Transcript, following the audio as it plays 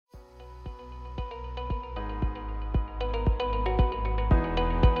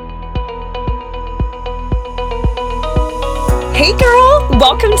Hey girl,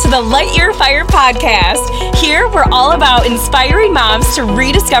 welcome to the Light Your Fire podcast. Here we're all about inspiring moms to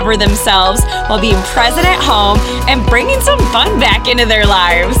rediscover themselves while being present at home and bringing some fun back into their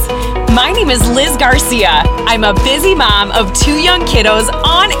lives. My name is Liz Garcia. I'm a busy mom of 2 young kiddos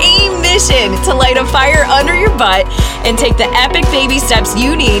on a mission to light a fire under your butt and take the epic baby steps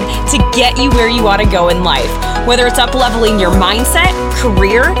you need to get you where you want to go in life, whether it's up-leveling your mindset,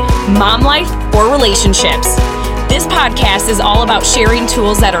 career, mom life, or relationships. This podcast is all about sharing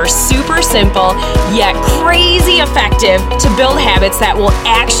tools that are super simple, yet crazy effective to build habits that will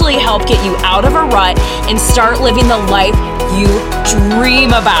actually help get you out of a rut and start living the life you dream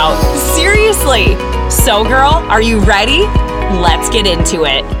about. Seriously. So girl, are you ready? Let's get into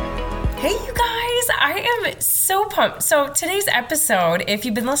it. Hey you guys, I am so pumped. So today's episode, if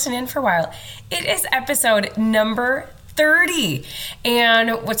you've been listening for a while, it is episode number 30.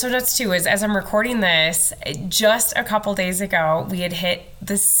 And what's so nuts too is as I'm recording this, just a couple days ago, we had hit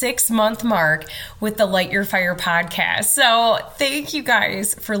the 6-month mark with the Light Your Fire podcast. So thank you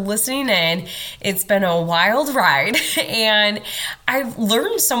guys for listening in. It's been a wild ride and I've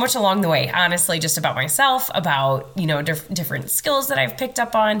learned so much along the way, honestly, just about myself, about, different skills that I've picked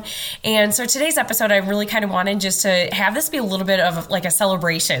up on. And so today's episode, I really kind of wanted just to have this be a little bit of like a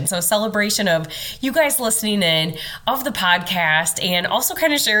celebration. So a celebration of you guys listening in, of the podcast, and also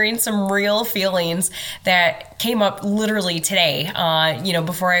kind of sharing some real feelings that came up literally today,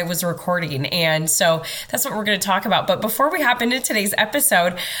 before I was recording. And so that's what we're going to talk about. But before we hop into today's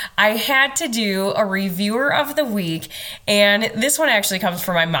episode, I had to do a reviewer of the week. And this one actually comes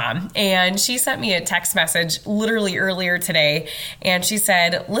from my mom. And she sent me a text message literally earlier today. And she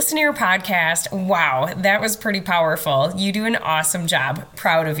said, listen to your podcast. Wow, that was pretty powerful. You do an awesome job.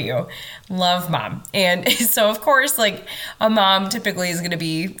 Proud of you. Love, Mom. And so, of course, like a mom typically is going to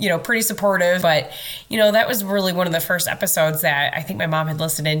be, pretty supportive. But, that was really one of the first episodes that I think my mom had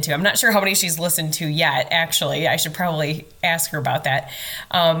listened into. I'm not sure how many she's listened to yet, actually. I should probably ask her about that.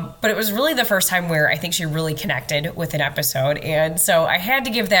 But it was really the first time where I think she really connected with an episode. And so I had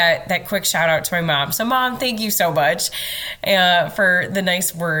to give that quick shout out to my mom. So, Mom, thank you so much for the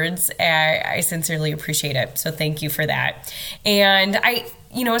nice words. I sincerely appreciate it. So thank you for that. And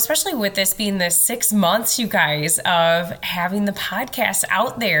especially with this being the 6 months, you guys, of having the podcast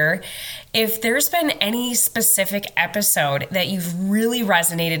out there, if there's been any specific episode that you've really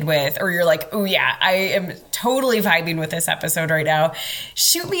resonated with, or you're like, oh yeah, I am totally vibing with this episode right now,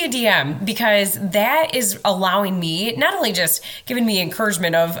 shoot me a DM, because that is allowing me, not only just giving me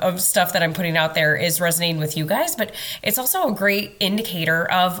encouragement of stuff that I'm putting out there is resonating with you guys, but it's also a great indicator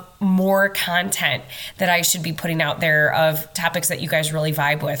of more content that I should be putting out there of topics that you guys really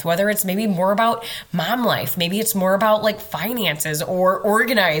vibe with, whether it's maybe more about mom life, maybe it's more about like finances or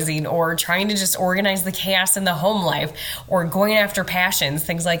organizing or trying to just organize the chaos in the home life or going after passions,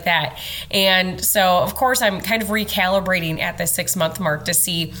 things like that. And so, of course, I'm kind of recalibrating at the 6-month mark to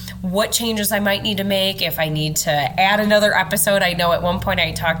see what changes I might need to make, if I need to add another episode. I know at one point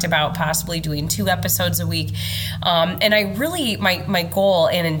I talked about possibly doing 2 episodes a week. And I really, my goal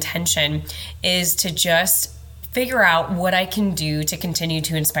and intention is to just figure out what I can do to continue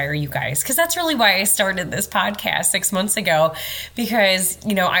to inspire you guys. Because that's really why I started this podcast 6 months ago. Because,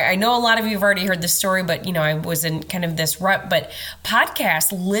 I know a lot of you have already heard the story, but, I was in kind of this rut. But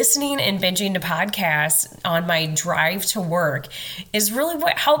listening and binging to podcasts on my drive to work is really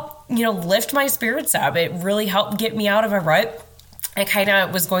what helped, lift my spirits up. It really helped get me out of a rut. I kind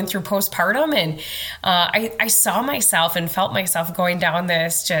of was going through postpartum, and I saw myself and felt myself going down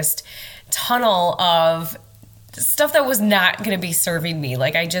this just tunnel of stuff that was not going to be serving me.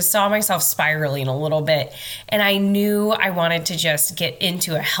 Like I just saw myself spiraling a little bit, and I knew I wanted to just get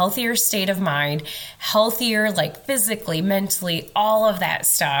into a healthier state of mind, healthier, like physically, mentally, all of that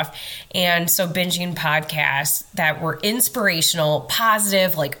stuff. And so binging podcasts that were inspirational,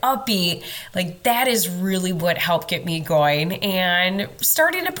 positive, like upbeat, like that is really what helped get me going and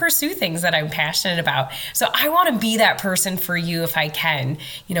starting to pursue things that I'm passionate about. So I want to be that person for you if I can,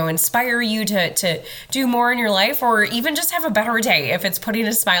 inspire you to do more in your life, or even just have a better day. If it's putting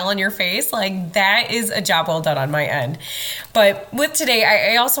a smile on your face, like that is a job well done on my end. But with today,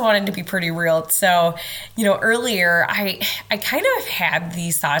 I also wanted to be pretty real. So, earlier I kind of had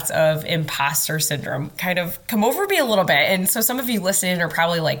these thoughts of imposter syndrome kind of come over me a little bit. And so some of you listening are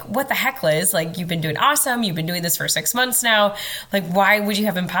probably like, what the heck, Liz? Like you've been doing awesome. You've been doing this for 6 months now. Like, why would you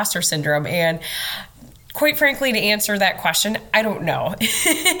have imposter syndrome? And quite frankly, to answer that question, I don't know.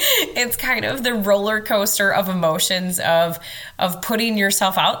 It's kind of the roller coaster of emotions of putting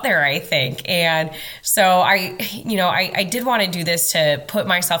yourself out there, I think. And so I did want to do this to put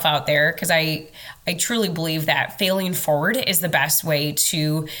myself out there because I I truly believe that failing forward is the best way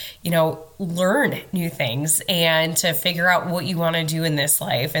to, learn new things and to figure out what you want to do in this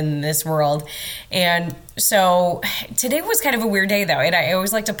life and in this world. And so today was kind of a weird day though. And I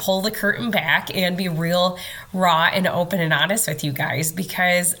always like to pull the curtain back and be real raw and open and honest with you guys,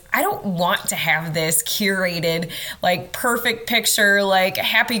 because I don't want to have this curated, like perfect picture, like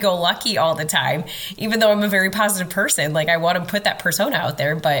happy-go-lucky all the time, even though I'm a very positive person. Like I want to put that persona out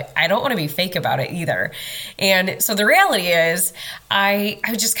there, but I don't want to be fake about it either. And so the reality is I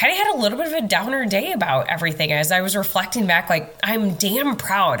just kind of had a little bit of a downer day about everything as I was reflecting back. Like, I'm damn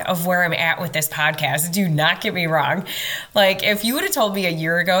proud of where I'm at with this podcast. Do not get me wrong. Like, if you would have told me a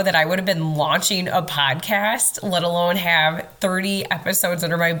year ago that I would have been launching a podcast, let alone have 30 episodes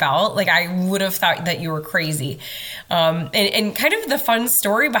under my belt, like I would have thought that you were crazy. And kind of the fun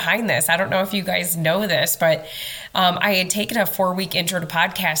story behind this, I don't know if you guys know this, but I had taken a 4-week intro to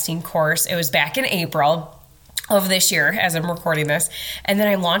podcasting course. It was back in April of this year as I'm recording this. And then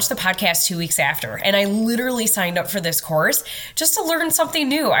I launched the podcast 2 weeks after. And I literally signed up for this course just to learn something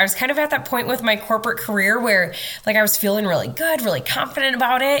new. I was kind of at that point with my corporate career where like I was feeling really good, really confident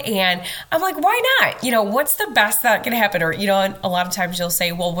about it. And I'm like, why not? What's the best that can happen? Or, a lot of times you'll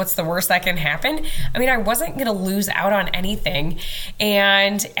say, well, what's the worst that can happen? I mean, I wasn't going to lose out on anything.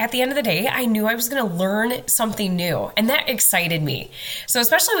 And at the end of the day, I knew I was going to learn something new. And that excited me. So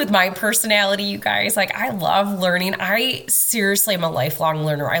especially with my personality, you guys, like I love learning. I seriously am a lifelong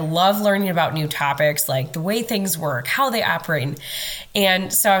learner. I love learning about new topics, like the way things work, how they operate.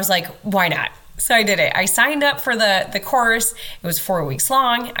 And so I was like, why not? So I did it. I signed up for the course. It was 4 weeks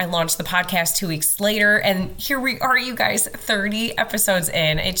long. I launched the podcast 2 weeks later. And here we are, you guys, 30 episodes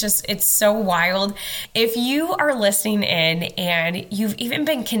in. It's so wild. If you are listening in and you've even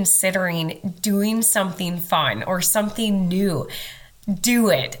been considering doing something fun or something new, do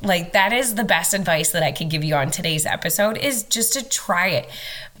it. Like that is the best advice that I could give you on today's episode, is just to try it.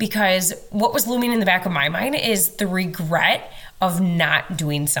 Because what was looming in the back of my mind is the regret of not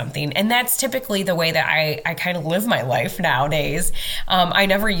doing something. And that's typically the way that I kind of live my life nowadays. I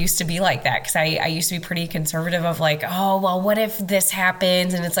never used to be like that, because I used to be pretty conservative of like, oh, well, what if this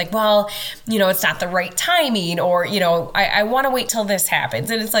happens? And it's like, well, it's not the right timing, or, I want to wait till this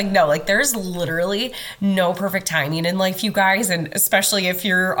happens. And it's like, no, like there's literally no perfect timing in life, you guys. And especially if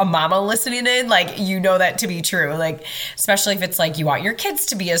you're a mama listening in, like, that to be true. Like, especially if it's like you want your kids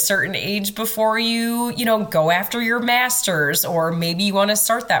to be a certain age before you, go after your master's, or maybe you want to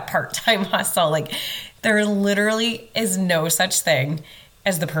start that part-time hustle. Like there literally is no such thing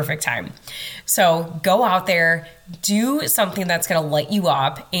as the perfect time. So go out there, do something that's going to light you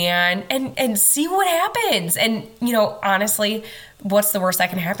up and see what happens. And, honestly, what's the worst that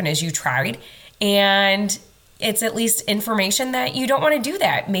can happen is you tried, and it's at least information that you don't want to do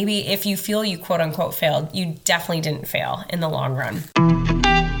that. Maybe if you feel you quote unquote failed, you definitely didn't fail in the long run.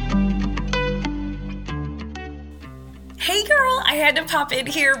 Hey girl, I had to pop in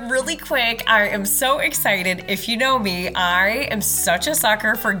here really quick. I am so excited. If you know me, I am such a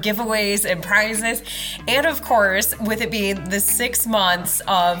sucker for giveaways and prizes. And of course, with it being the 6 months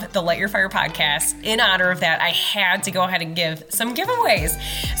of the Light Your Fire podcast, in honor of that, I had to go ahead and give some giveaways.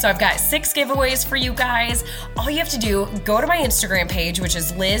 So I've got 6 giveaways for you guys. All you have to do, go to my Instagram page, which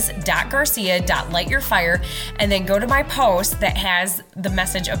is liz.garcia.lightyourfire, and then go to my post that has the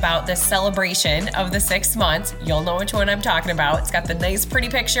message about the celebration of the 6 months. You'll know which one I'm talking about. It's got the nice pretty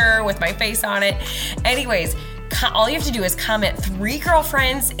picture with my face on it. Anyways, all you have to do is comment 3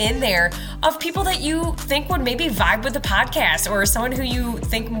 girlfriends in there of people that you think would maybe vibe with the podcast, or someone who you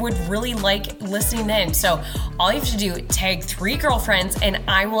think would really like listening in. So all you have to do, tag 3 girlfriends, and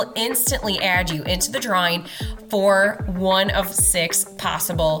I will instantly add you into the drawing for one of 6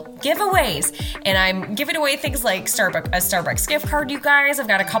 possible giveaways. And I'm giving away things like a Starbucks gift card, you guys. I've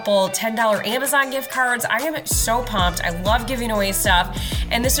got a couple $10 Amazon gift cards. I am so pumped. I love giving away stuff.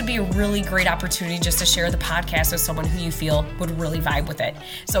 And this would be a really great opportunity just to share the podcast with someone who you feel would really vibe with it.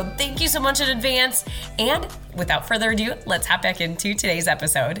 So thank you so much in advance. And without further ado, let's hop back into today's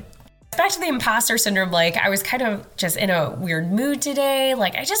episode. Back to the imposter syndrome, like I was kind of just in a weird mood today.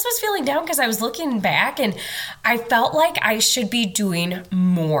 Like I just was feeling down because I was looking back and I felt like I should be doing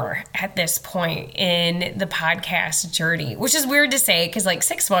more at this point in the podcast journey, which is weird to say because like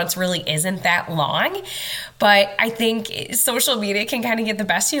 6 months really isn't that long. But I think social media can kind of get the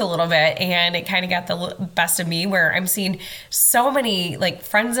best of you a little bit, and it kind of got the best of me where I'm seeing so many like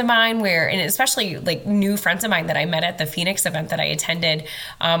friends of mine and especially like new friends of mine that I met at the Phoenix event that I attended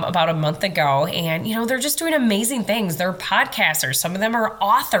about a month ago, and, they're just doing amazing things. They're podcasters. Some of them are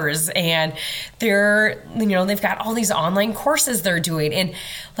authors, and they've got all these online courses they're doing. And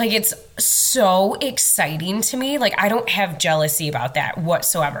like, it's so exciting to me. Like, I don't have jealousy about that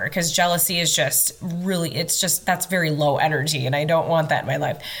whatsoever, because jealousy is just really, that's very low energy, and I don't want that in my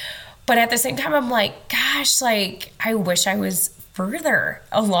life. But at the same time, I'm like, gosh, like, I wish I was further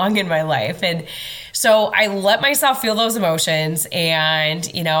along in my life. And so I let myself feel those emotions, and,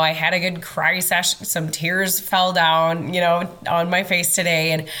 I had a good cry session. Some tears fell down, on my face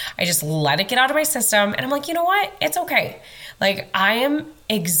today, and I just let it get out of my system. And I'm like, you know what? It's okay. Like, I am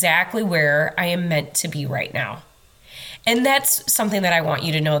exactly where I am meant to be right now. And that's something that I want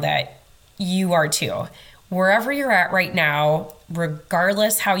you to know that you are too. Wherever you're at right now,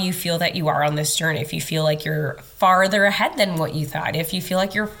 regardless how you feel that you are on this journey, if you feel like you're farther ahead than what you thought, if you feel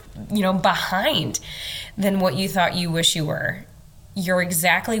like you're, behind than what you thought you wish you were, you're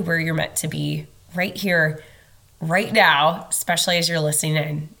exactly where you're meant to be right here, right now, especially as you're listening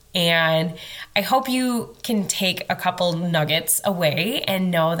in. And I hope you can take a couple nuggets away and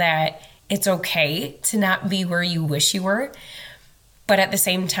know that it's okay to not be where you wish you were. But at the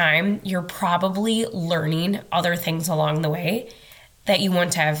same time, you're probably learning other things along the way that you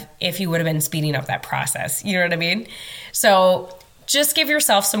wouldn't have if you would have been speeding up that process. You know what I mean? So just give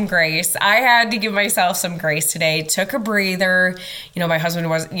yourself some grace. I had to give myself some grace today. Took a breather. My husband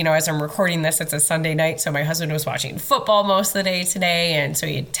was, as I'm recording this, it's a Sunday night, so my husband was watching football most of the day today, and so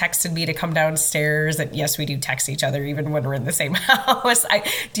he had texted me to come downstairs. And yes, we do text each other even when we're in the same house.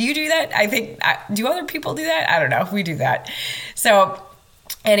 Do you do that? I think, do other people do that? I don't know. We do that. So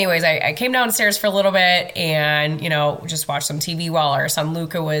anyways, I came downstairs for a little bit and, just watched some TV while our son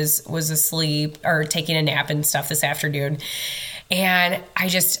Luca was asleep or taking a nap and stuff this afternoon. And I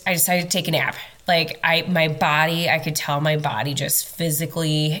decided to take a nap. Like, I could tell my body just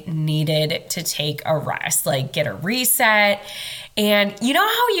physically needed to take a rest, like get a reset. And you know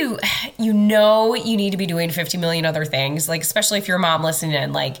how you need to be doing 50 million other things, like, especially if you're a mom listening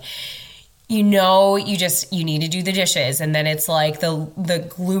in, like, you need to do the dishes. And then it's like the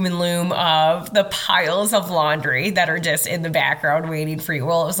gloom and loom of the piles of laundry that are just in the background waiting for you.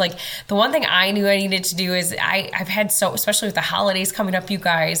 Well, it was like the one thing I knew I needed to do is I've had especially with the holidays coming up, you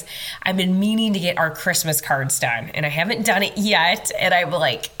guys, I've been meaning to get our Christmas cards done, and I haven't done it yet. And I'm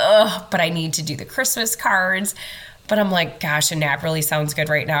like, but I need to do the Christmas cards. But I'm like, gosh, a nap really sounds good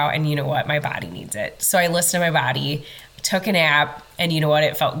right now. And you know what? My body needs it. So I listened to my body, took a nap, and you know what?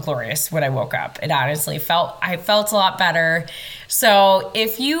 It felt glorious when I woke up. It honestly I felt a lot better. So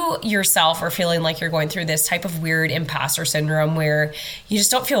if you yourself are feeling like you're going through this type of weird imposter syndrome where you just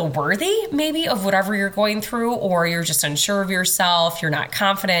don't feel worthy maybe of whatever you're going through, or you're just unsure of yourself, you're not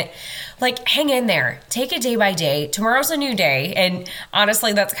confident, like, hang in there. Take it day by day. Tomorrow's a new day. And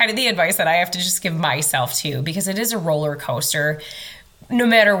honestly, that's kind of the advice that I have to just give myself too, because it is a roller coaster. No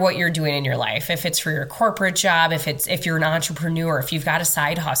matter what you're doing in your life, if it's for your corporate job, if you're an entrepreneur, if you've got a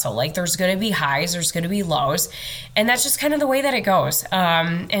side hustle, like, there's going to be highs, there's going to be lows, and that's just kind of the way that it goes.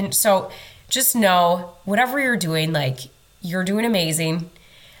 And so just know, whatever you're doing, like, you're doing amazing.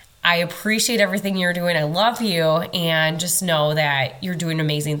 I appreciate everything you're doing. I love you. And just know that you're doing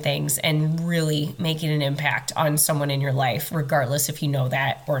amazing things and really making an impact on someone in your life, regardless if you know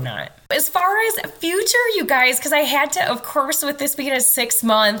that or not. As far as future, you guys, because I had to, of course, with this being a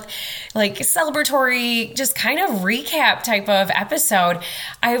 6-month, like, celebratory, just kind of recap type of episode,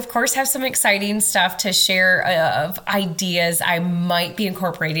 I, of course, have some exciting stuff to share of ideas I might be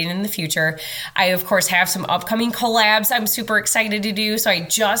incorporating in the future. I, of course, have some upcoming collabs I'm super excited to do. So I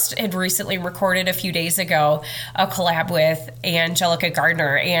just had recently recorded a few days ago a collab with Angelica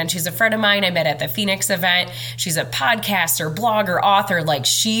Gardner, and she's a friend of mine I met at the Phoenix event. She's a podcaster, blogger, author. Like,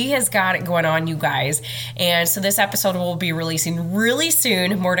 she has got it going on, you guys. And so this episode will be releasing really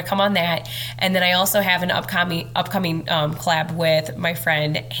soon. More to come on that. And then I also have an upcoming collab with my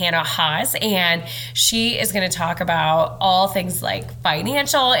friend Hannah Haas, and she is going to talk about all things like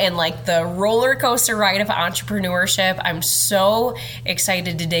financial and like the roller coaster ride of entrepreneurship. I'm so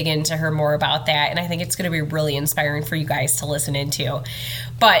excited to dig into her more about that, and I think it's going to be really inspiring for you guys to listen into.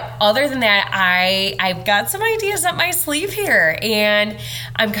 But other than that, I've got some ideas up my sleeve here, and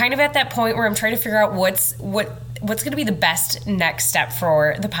I'm kind of at that point where I'm trying to figure out what what's going to be the best next step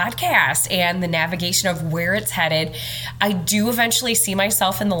for the podcast and the navigation of where it's headed. I do eventually see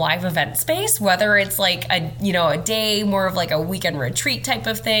myself in the live event space, whether it's like a day, more of like a weekend retreat type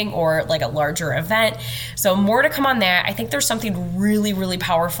of thing, or like a larger event. So more to come on that. I think there's something really, really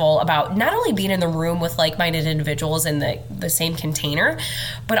powerful about not only being in the room with like-minded individuals in the same container,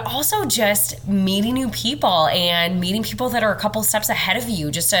 but also just meeting new people and meeting people that are a couple steps ahead of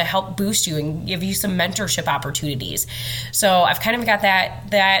you just to help boost you and give you some mentorship opportunities. So I've kind of got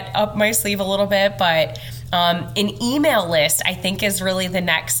that up my sleeve a little bit, but an email list, I think, is really the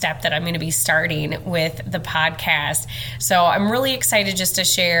next step that I'm going to be starting with the podcast. So I'm really excited just to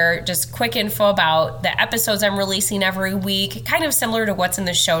share just quick info about the episodes I'm releasing every week, kind of similar to what's in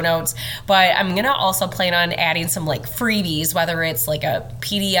the show notes, but I'm going to also plan on adding some like freebies, whether it's like a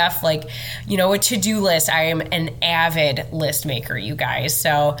PDF, like, a to-do list. I am an avid list maker, you guys.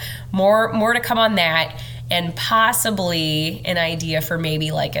 So more to come on that. And possibly an idea for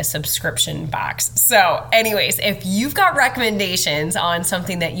maybe like a subscription box. So anyways, if you've got recommendations on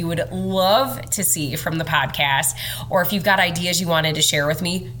something that you would love to see from the podcast, or if you've got ideas you wanted to share with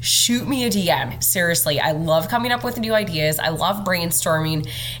me, shoot me a DM. Seriously, I love coming up with new ideas. I love brainstorming,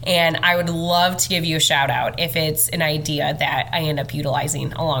 and I would love to give you a shout out if it's an idea that I end up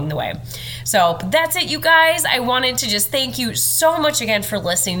utilizing along the way. So that's it, you guys. I wanted to just thank you so much again for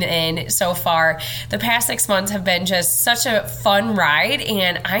listening in so far. The past 6 months have been just such a fun ride,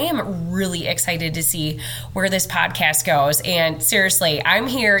 and I am really excited to see where this podcast goes. And seriously, I'm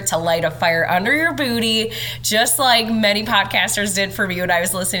here to light a fire under your booty, just like many podcasters did for me when I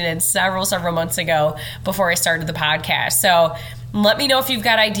was listening in several months ago before I started the podcast. So let me know if you've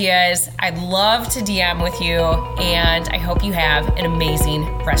got ideas. I'd love to DM with you, and I hope you have an amazing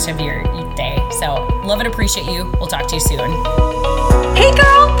rest of your day. So love and appreciate you. We'll talk to you soon. Hey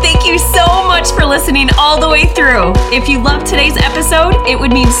girl, thank you so much for listening all the way through. If you loved today's episode, it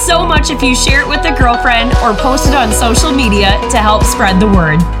would mean so much if you share it with a girlfriend or post it on social media to help spread the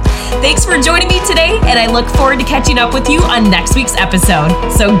word. Thanks for joining me today, and I look forward to catching up with you on next week's episode.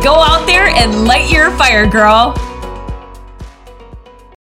 So go out there and light your fire, girl.